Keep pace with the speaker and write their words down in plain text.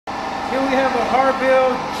Here we have a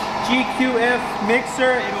Harbil GQF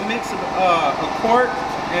mixer. It'll mix a quart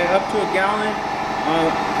and up to a gallon.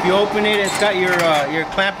 If you open it, it's got your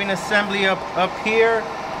clamping assembly up here,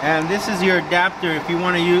 and this is your adapter. If you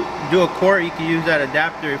want to do a quart, you can use that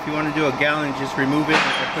adapter. If you want to do a gallon, just remove it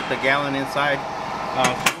and put the gallon inside. So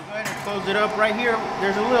we'll go ahead and close it up. Right here,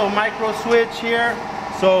 there's a little micro switch here.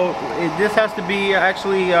 So this has to be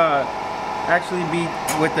actually be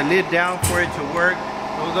with the lid down for it to work.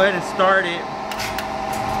 So we'll go ahead and start it.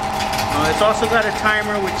 It's also got a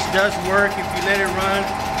timer which does work. If you let it run,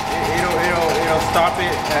 it'll stop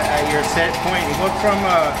it at your set point. It goes from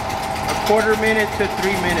a quarter minute to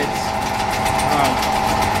 3 minutes.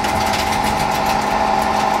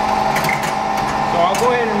 So I'll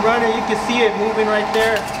go ahead and run it. You can see it moving right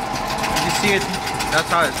there. You can see it.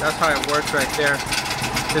 That's how it works right there.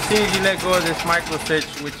 As soon as you let go of this micro switch,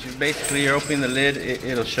 which is basically you're opening the lid,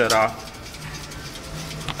 it'll shut off.